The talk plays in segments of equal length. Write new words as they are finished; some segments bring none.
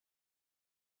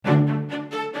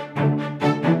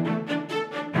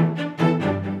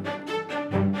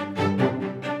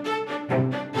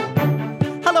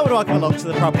and welcome along to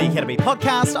the Property Academy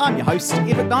podcast. I'm your host,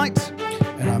 Edward Knight.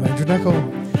 And I'm Andrew Nicol.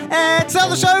 And today on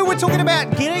the show, we're talking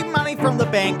about getting money from the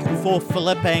bank for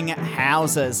flipping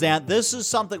houses. Now, this is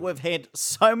something we've had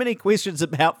so many questions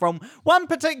about from one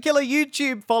particular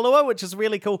YouTube follower, which is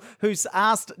really cool, who's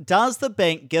asked, does the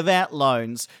bank give out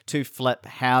loans to flip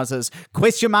houses?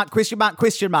 Question mark, question mark,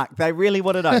 question mark. They really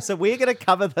want to know. So we're going to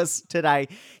cover this today.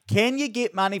 Can you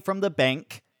get money from the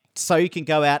bank so you can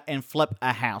go out and flip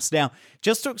a house? Now,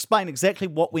 just to explain exactly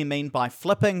what we mean by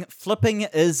flipping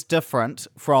is different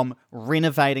from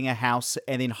renovating a house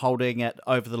and then holding it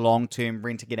over the long term,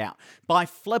 renting it out. By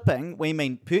flipping, we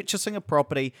mean purchasing a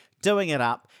property, doing it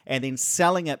up, and then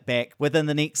selling it back within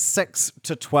the next 6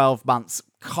 to 12 months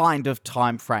kind of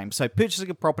time frame. So purchasing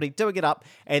a property, doing it up,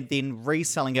 and then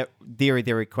reselling it very,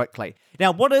 very quickly.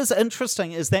 Now, what is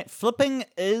interesting is that flipping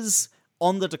is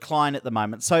on the decline at the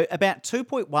moment. So about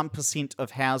 2.1%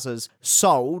 of houses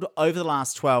sold over the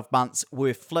last 12 months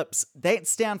were flips.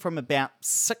 That's down from about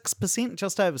 6%,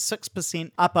 just over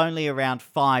 6%, up only around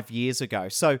 5 years ago.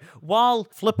 So while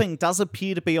flipping does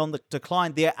appear to be on the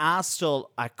decline, there are still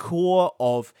a core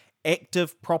of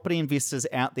active property investors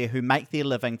out there who make their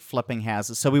living flipping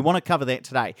houses. So we want to cover that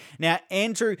today. Now,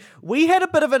 Andrew, we had a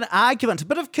bit of an argument, a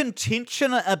bit of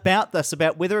contention about this,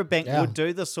 about whether a bank would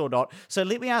do this or not. So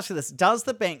let me ask you this. Does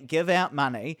the bank give out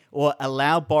money or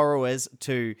allow borrowers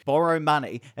to borrow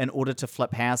money in order to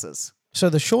flip houses? So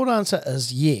the short answer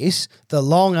is yes. The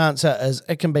long answer is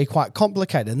it can be quite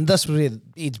complicated. And this was where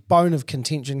Ed's bone of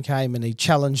contention came, and he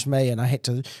challenged me, and I had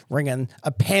to ring in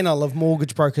a panel of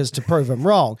mortgage brokers to prove him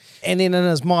wrong. And then in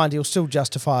his mind, he'll still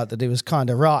justify it that he was kind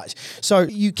of right. So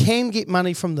you can get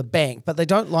money from the bank, but they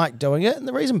don't like doing it. And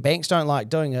the reason banks don't like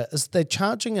doing it is they're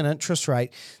charging an interest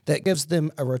rate that gives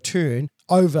them a return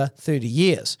over 30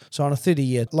 years. So on a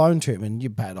 30-year loan term, and you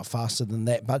pay it off faster than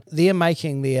that, but they're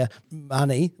making their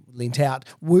money lent out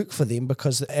work for them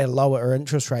because at a lower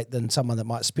interest rate than someone that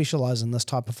might specialize in this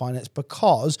type of finance,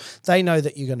 because they know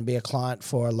that you're going to be a client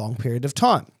for a long period of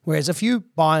time. Whereas if you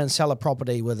buy and sell a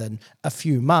property within a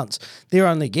few months, they're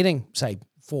only getting, say,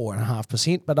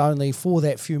 4.5%, but only for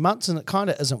that few months, and it kind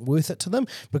of isn't worth it to them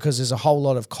because there's a whole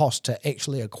lot of cost to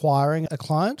actually acquiring a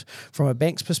client from a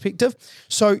bank's perspective.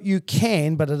 So you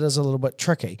can, but it is a little bit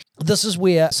tricky. This is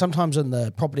where sometimes in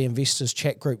the property investors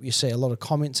chat group you see a lot of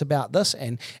comments about this,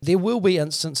 and there will be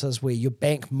instances where your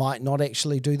bank might not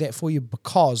actually do that for you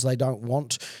because they don't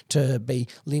want to be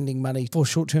lending money for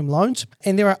short-term loans.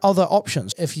 And there are other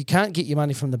options. If you can't get your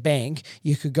money from the bank,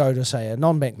 you could go to, say, a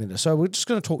non-bank lender. So we're just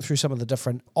going to talk through some of the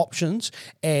different options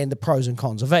and the pros and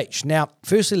cons of each. Now,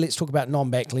 firstly, let's talk about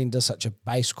non-bank lenders such as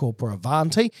Base Corp or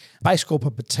Avanti. Base Corp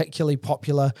are particularly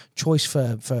popular choice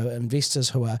for investors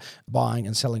who are buying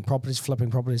and selling properties,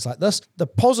 flipping properties like this. The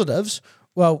positives,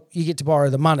 well, you get to borrow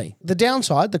the money. The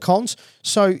downside, the cons,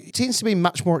 so it tends to be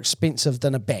much more expensive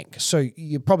than a bank. So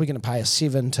you're probably going to pay a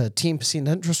 7 to 10%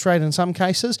 interest rate in some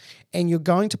cases, and you're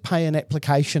going to pay an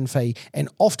application fee and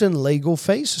often legal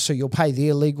fees. So you'll pay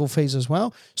their legal fees as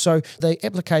well. So the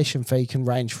application fee can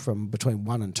range from between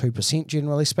 1% and 2%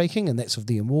 generally speaking, and that's of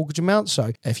the mortgage amount.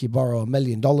 So if you borrow $1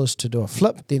 million to do a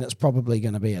flip, then it's probably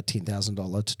going to be a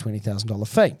 $10,000 to $20,000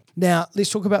 fee. Now,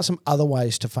 let's talk about some other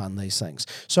ways to fund these things.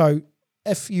 So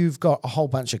if you've got a whole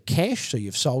bunch of cash, so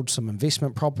you've sold some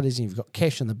investment properties and you've got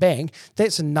cash in the bank,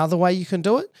 that's another way you can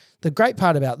do it. The great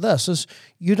part about this is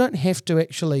you don't have to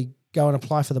actually go and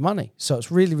apply for the money. So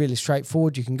it's really, really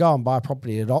straightforward. You can go and buy a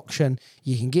property at auction.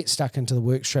 You can get stuck into the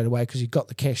work straight away because you've got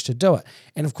the cash to do it.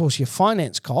 And of course, your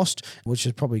finance cost, which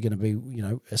is probably going to be,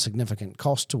 a significant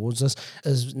cost towards this,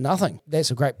 is nothing.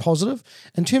 That's a great positive.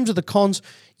 In terms of the cons,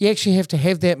 you actually have to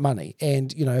have that money.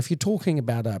 And, if you're talking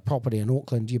about a property in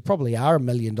Auckland, you probably are $1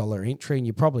 million entry and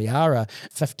you probably are a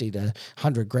 50 to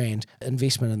 100 grand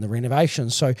investment in the renovation.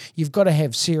 So you've got to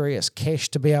have serious cash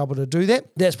to be able to do that.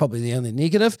 That's probably the only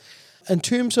negative. In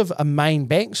terms of a main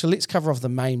bank, so let's cover off the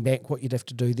main bank, what you'd have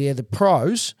to do there. The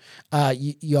pros,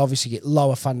 you obviously get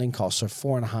lower funding costs, so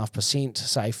 4.5%,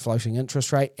 say, floating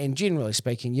interest rate, and generally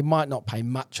speaking, you might not pay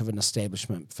much of an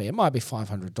establishment fee. It might be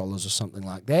 $500 or something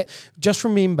like that. Just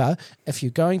remember, if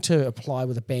you're going to apply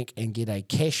with a bank and get a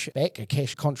cash back, a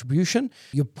cash contribution,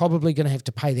 you're probably going to have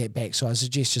to pay that back. So I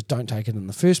suggest just don't take it in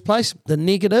the first place. The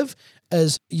negative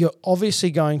is you're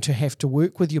obviously going to have to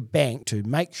work with your bank to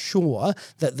make sure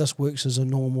that this works works as a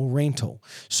normal rental.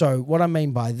 So what I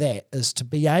mean by that is to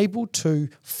be able to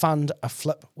fund a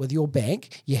flip with your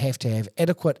bank, you have to have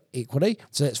adequate equity.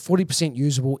 So that's 40%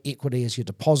 usable equity as your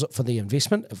deposit for the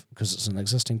investment, because it's an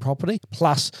existing property,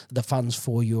 plus the funds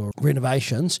for your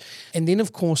renovations. And then,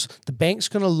 of course, the bank's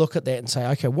going to look at that and say,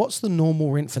 okay, what's the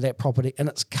normal rent for that property in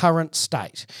its current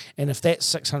state? And if that's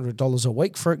 $600 a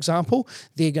week, for example,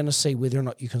 they're going to see whether or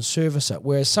not you can service it.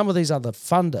 Whereas some of these other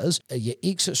funders, your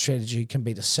exit strategy can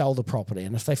be to sell the property.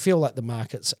 And if they feel like the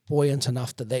market's buoyant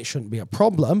enough that that shouldn't be a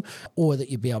problem, or that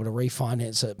you'd be able to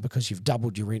refinance it because you've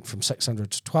doubled your rent from $600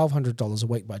 to $1,200 a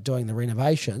week by doing the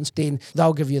renovations, then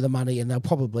they'll give you the money and they'll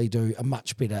probably do a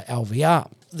much better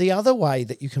LVR. The other way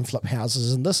that you can flip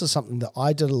houses, and this is something that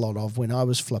I did a lot of when I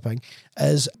was flipping,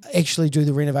 is actually do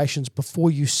the renovations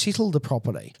before you settle the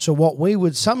property. So what we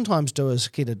would sometimes do is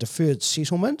get a deferred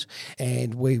settlement,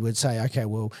 and we would say, okay,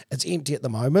 well, it's empty at the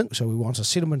moment, so we want a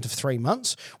settlement of 3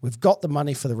 months. We've got the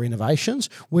money for the renovations.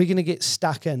 We're going to get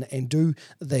stuck in and do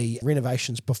the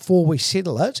renovations before we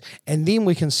settle it, and then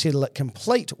we can settle it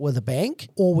complete with a bank,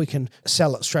 or we can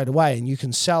sell it straight away, and you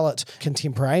can sell it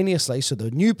contemporaneously, so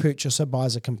the new purchaser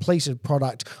buys a completed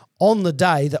product on the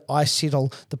day that I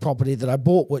settle the property that I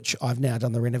bought, which I've now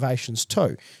done the renovations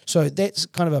to. So that's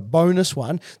kind of a bonus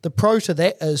one. The pro to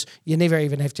that is you never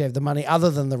even have to have the money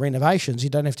other than the renovations. You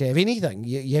don't have to have anything.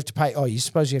 You have to pay, you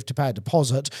suppose you have to pay a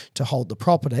deposit to hold the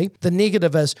property. The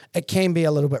negative is it can be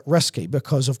a little bit risky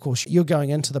because, of course, you're going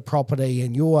into the property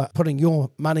and you're putting your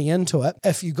money into it.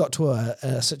 If you got to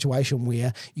a situation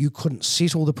where you couldn't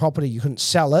settle the property, you couldn't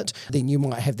sell it, then you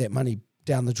might have that money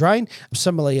down the drain.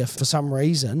 Similarly, if for some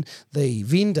reason the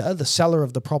vendor, the seller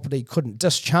of the property, couldn't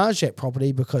discharge that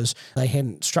property because they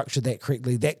hadn't structured that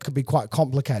correctly, that could be quite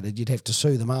complicated. You'd have to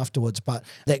sue them afterwards, but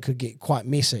that could get quite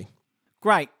messy.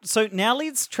 Great. So now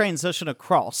let's transition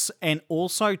across and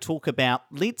also talk about,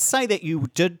 let's say that you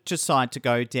did decide to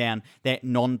go down that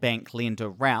non-bank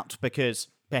lender route because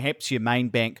perhaps your main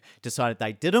bank decided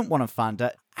they didn't want to fund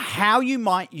it, how you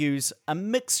might use a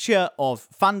mixture of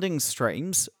funding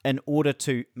streams in order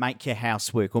to make your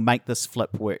house work or make this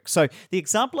flip work. So the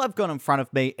example I've got in front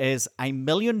of me is a $1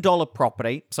 million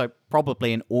property, so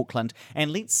probably in Auckland,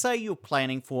 and let's say you're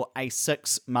planning for a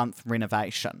 6-month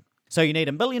renovation. So you need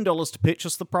 $1 million to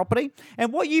purchase the property,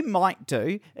 and what you might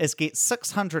do is get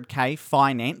 $600K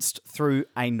financed through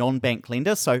a non-bank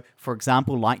lender, so for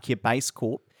example like your Base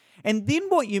Corp, and then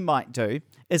what you might do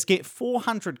is get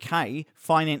 $400K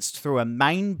financed through a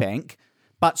main bank,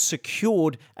 but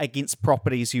secured against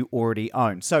properties you already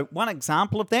own. So one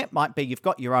example of that might be you've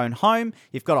got your own home,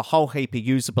 you've got a whole heap of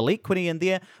usable equity in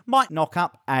there, might knock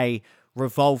up a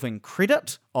revolving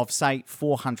credit of, say,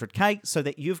 $400K so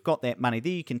that you've got that money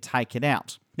there, you can take it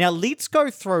out. Now, let's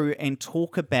go through and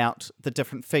talk about the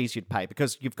different fees you'd pay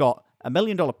because you've got $1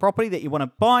 million property that you want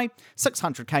to buy,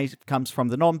 $600K comes from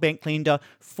the non-bank lender,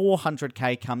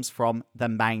 $400K comes from the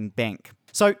main bank.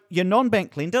 So your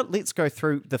non-bank lender, let's go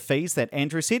through the fees that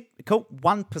Andrew said. Cool,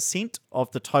 1% of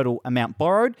the total amount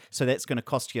borrowed, so that's going to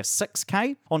cost you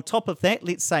 $6K. On top of that,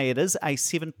 let's say it is a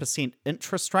 7%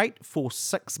 interest rate for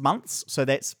 6 months, so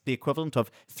that's the equivalent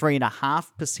of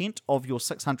 3.5% of your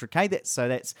 $600K. So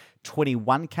that's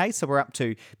 $21K, so we're up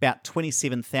to about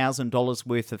 $27,000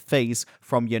 worth of fees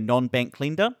from your non-bank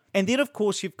lender. And then, of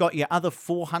course, you've got your other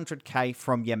 $400K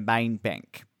from your main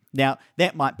bank. Now,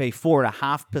 that might be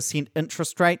 4.5%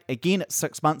 interest rate, again at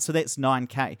 6 months, so that's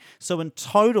 $9K. So in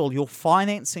total, your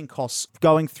financing costs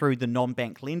going through the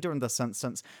non-bank lender in this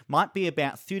instance might be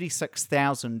about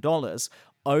 $36,000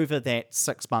 over that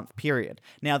 6-month period.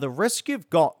 Now, the risk you've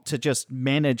got to just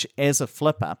manage as a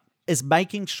flipper is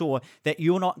making sure that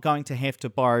you're not going to have to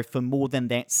borrow for more than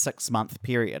that 6-month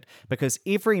period, because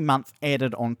every month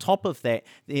added on top of that,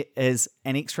 there is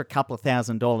an extra couple of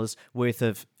 $1,000s worth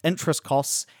of interest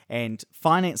costs and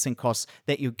financing costs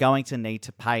that you're going to need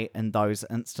to pay in those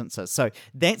instances. So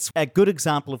that's a good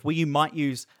example of where you might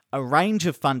use a range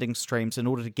of funding streams in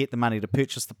order to get the money to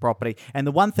purchase the property. And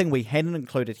the one thing we hadn't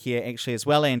included here actually as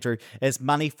well, Andrew, is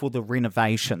money for the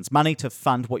renovations, money to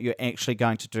fund what you're actually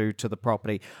going to do to the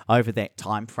property over that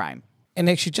time frame. And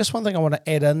actually, just one thing I want to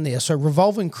add in there. So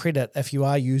revolving credit, if you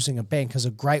are using a bank, is a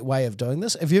great way of doing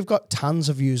this. If you've got tons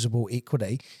of usable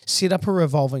equity, set up a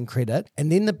revolving credit,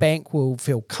 and then the bank will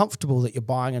feel comfortable that you're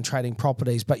buying and trading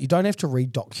properties, but you don't have to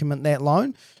redocument that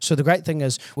loan. So the great thing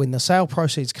is when the sale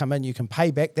proceeds come in, you can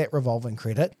pay back that revolving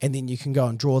credit, and then you can go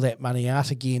and draw that money out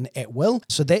again at will.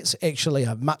 So that's actually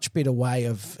a much better way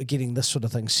of getting this sort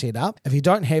of thing set up. If you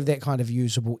don't have that kind of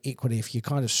usable equity, if you're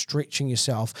kind of stretching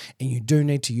yourself and you do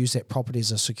need to use that property property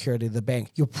as a security of the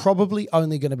bank, you're probably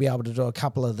only going to be able to do a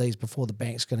couple of these before the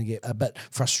bank's going to get a bit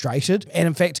frustrated. And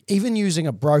in fact, even using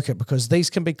a broker, because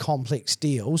these can be complex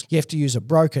deals, you have to use a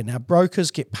broker. Now, brokers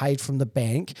get paid from the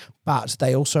bank, but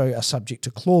they also are subject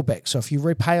to clawback. So if you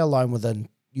repay a loan within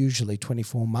usually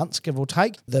 24 months, give or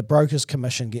take, the broker's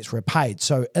commission gets repaid.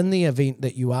 So in the event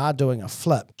that you are doing a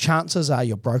flip, chances are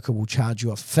your broker will charge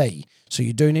you a fee. So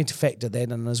you do need to factor that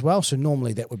in as well. So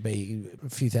normally that would be a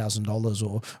few $1,000s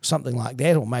or something like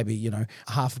that, or maybe,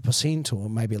 0.5% or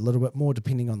maybe a little bit more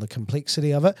depending on the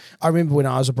complexity of it. I remember when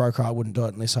I was a broker, I wouldn't do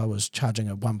it unless I was charging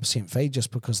a 1% fee,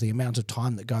 just because the amount of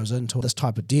time that goes into this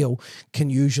type of deal can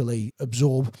usually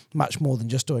absorb much more than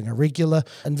just doing a regular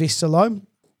investor loan.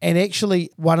 And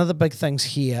actually, one of the big things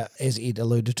here, as Ed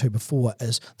alluded to before,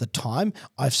 is the time.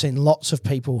 I've seen lots of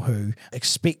people who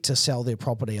expect to sell their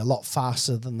property a lot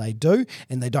faster than they do,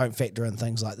 and they don't factor in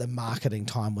things like the marketing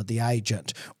time with the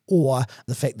agent, or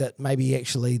the fact that maybe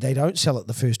actually they don't sell it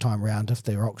the first time around if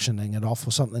they're auctioning it off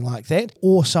or something like that,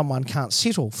 or someone can't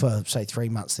settle for, say, 3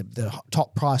 months, the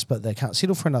top price, but they can't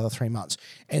settle for another 3 months.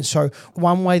 And so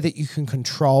one way that you can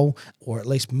control or at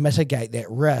least mitigate that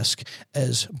risk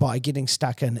is by getting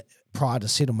stuck in prior to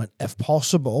settlement if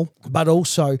possible, but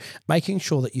also making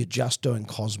sure that you're just doing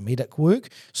cosmetic work.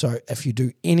 So if you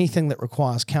do anything that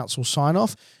requires council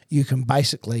sign-off, you can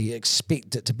basically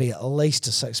expect it to be at least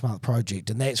a 6-month project.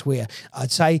 And that's where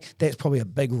I'd say that's probably a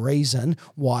big reason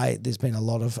why there's been a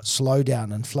lot of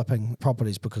slowdown in flipping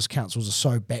properties, because councils are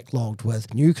so backlogged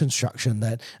with new construction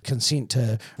that consent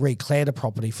to reclad a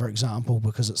property, for example,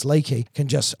 because it's leaky, can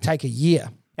just take a year.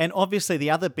 And obviously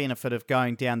the other benefit of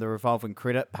going down the revolving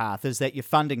credit path is that your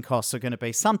funding costs are going to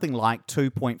be something like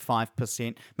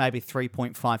 2.5%, maybe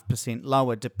 3.5%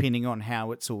 lower, depending on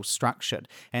how it's all structured.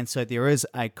 And so there is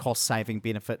a cost-saving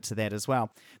benefit to that as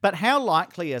well. But how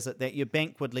likely is it that your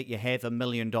bank would let you have $1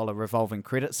 million revolving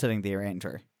credit sitting there,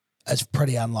 Andrew? It's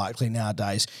pretty unlikely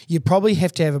nowadays. You probably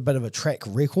have to have a bit of a track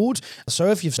record. So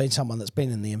if you've seen someone that's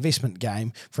been in the investment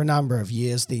game for a number of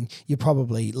years, then you're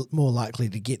probably more likely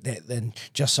to get that than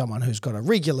just someone who's got a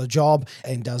regular job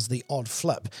and does the odd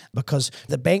flip, because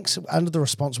the banks under the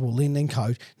responsible lending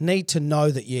code need to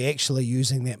know that you're actually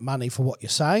using that money for what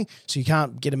you're saying. So you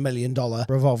can't get $1 million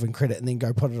revolving credit and then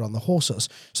go put it on the horses.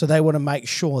 So they want to make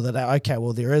sure that, okay,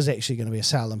 well, there is actually going to be a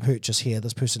sale and purchase here.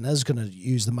 This person is going to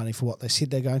use the money for what they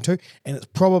said they're going to. And it's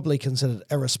probably considered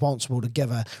irresponsible to give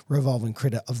a revolving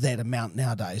credit of that amount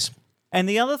nowadays. And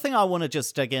the other thing I want to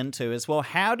just dig into is, well,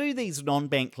 how do these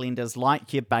non-bank lenders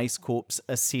like your Base Corps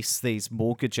assess these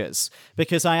mortgages?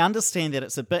 Because I understand that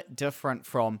it's a bit different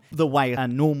from the way a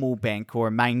normal bank or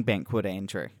a main bank would,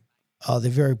 Andrew. Oh, they're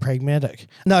very pragmatic.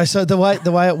 No, so the way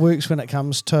it works when it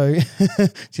comes to, do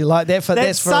you like that?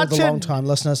 That's for all the long-time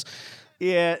listeners.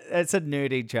 Yeah, it's a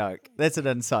nerdy joke. That's an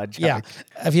inside joke. Yeah,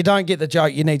 if you don't get the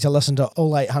joke, you need to listen to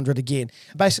all 800 again.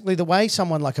 Basically, the way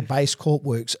someone like a Base Corp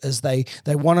works is they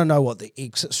want to know what the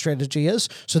exit strategy is.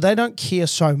 So they don't care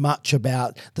so much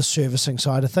about the servicing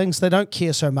side of things. They don't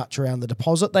care so much around the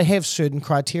deposit. They have certain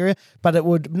criteria, but it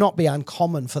would not be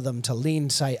uncommon for them to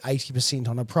lend, say, 80%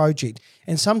 on a project.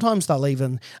 And sometimes they'll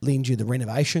even lend you the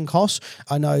renovation costs.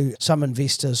 I know some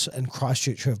investors in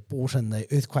Christchurch who have bought in the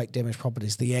earthquake damaged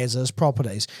properties, the as-is properties,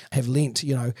 have lent,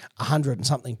 100 and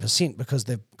something percent, because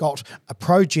they've got a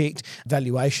project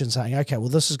valuation saying, okay, well,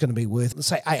 this is going to be worth, let's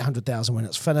say, $800,000 when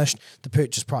it's finished. The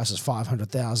purchase price is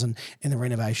 $500,000 and the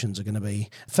renovations are going to be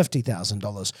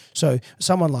 $50,000. So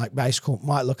someone like Base Corp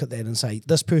might look at that and say,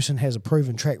 this person has a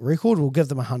proven track record, we'll give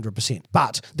them 100%.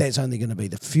 But that's only going to be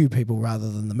the few people rather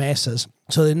than the masses.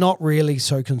 So they're not really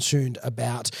so concerned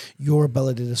about your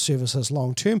ability to service this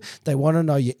long term. They want to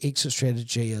know your exit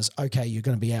strategy is, okay, you're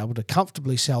going to be able to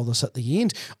comfortably sell this at the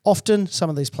end. Often some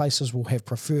of these places will have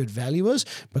preferred valuers,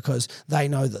 because they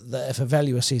know that if a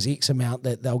valuer says X amount,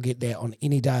 that they'll get that on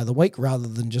any day of the week rather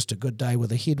than just a good day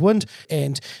with a headwind.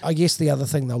 And I guess the other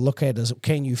thing they'll look at is,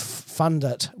 can you fund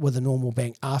it with a normal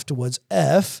bank afterwards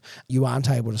if you aren't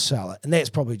able to sell it? And that's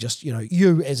probably just,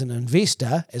 you as an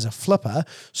investor, as a flipper,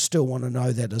 still want to know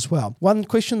that as well. One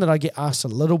question that I get asked a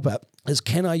little bit is,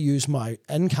 can I use my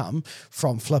income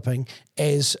from flipping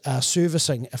as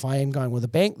servicing if I am going with a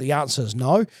bank? The answer is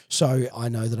no. So I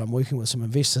know that I'm working with some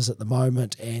investors at the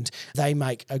moment, and they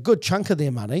make a good chunk of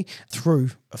their money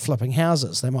through flipping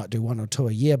houses. They might do 1 or 2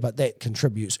 a year, but that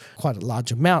contributes quite a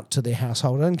large amount to their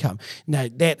household income. Now,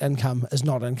 that income is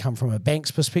not income from a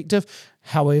bank's perspective.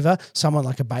 However, someone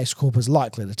like a Base Corp is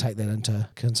likely to take that into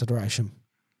consideration.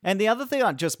 And the other thing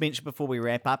I just mentioned before we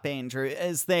wrap up, Andrew,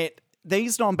 is that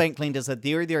these non-bank lenders are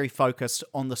very, very focused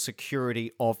on the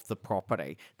security of the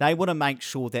property. They want to make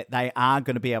sure that they are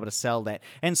going to be able to sell that.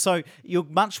 And so you're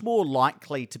much more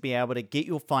likely to be able to get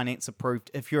your finance approved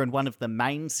if you're in one of the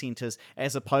main centres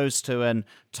as opposed to in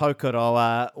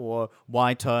Tokoroa or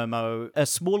Waitomo, a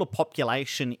smaller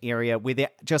population area where there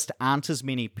just aren't as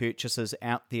many purchasers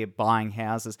out there buying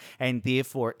houses, and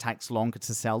therefore it takes longer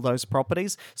to sell those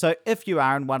properties. So if you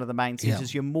are in one of the main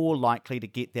centres, you're more likely to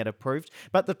get that approved.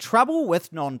 But the trouble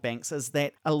with non-banks is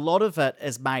that a lot of it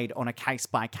is made on a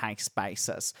case-by-case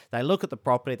basis. They look at the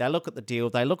property, they look at the deal,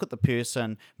 they look at the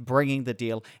person bringing the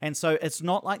deal. And so it's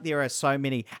not like there are so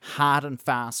many hard and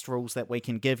fast rules that we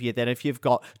can give you that if you've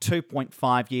got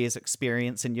 2.5 years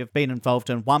experience and you've been involved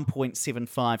in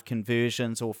 1.75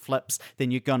 conversions or flips, then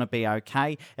you're going to be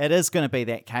okay. It is going to be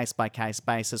that case-by-case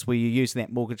basis where you use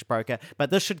that mortgage broker, but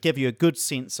this should give you a good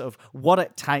sense of what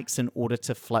it takes in order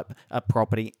to flip a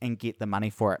property and get the money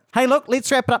for it. Hey, look,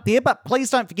 let's wrap it up there, but please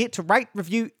don't forget to rate,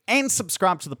 review, and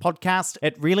subscribe to the podcast.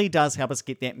 It really does help us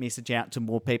get that message out to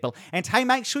more people. And hey,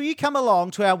 make sure you come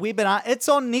along to our webinar. It's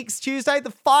on next Tuesday,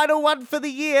 the final one for the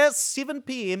year, 7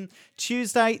 p.m,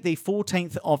 Tuesday, the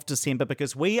 14th of December,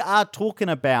 because we are talking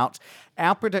about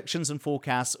our predictions and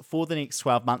forecasts for the next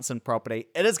 12 months in property.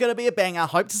 It is going to be a banger.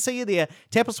 Hope to see you there.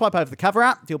 Tap or swipe over the cover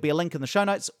art. There'll be a link in the show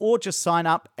notes, or just sign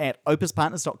up at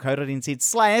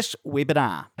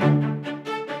opuspartners.co.nz/webinar.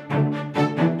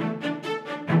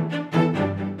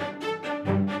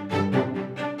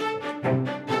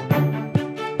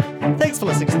 Thanks for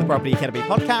listening to the Property Academy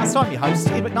podcast. I'm your host,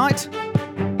 Ed McKnight.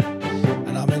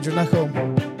 And I'm Andrew Nicol.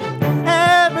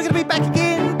 And we're going to be back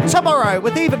again tomorrow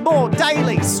with even more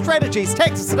daily strategies,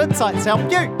 tactics, and insights to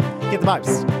help you get the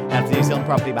most out of the New Zealand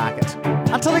property market.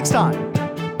 Until next time.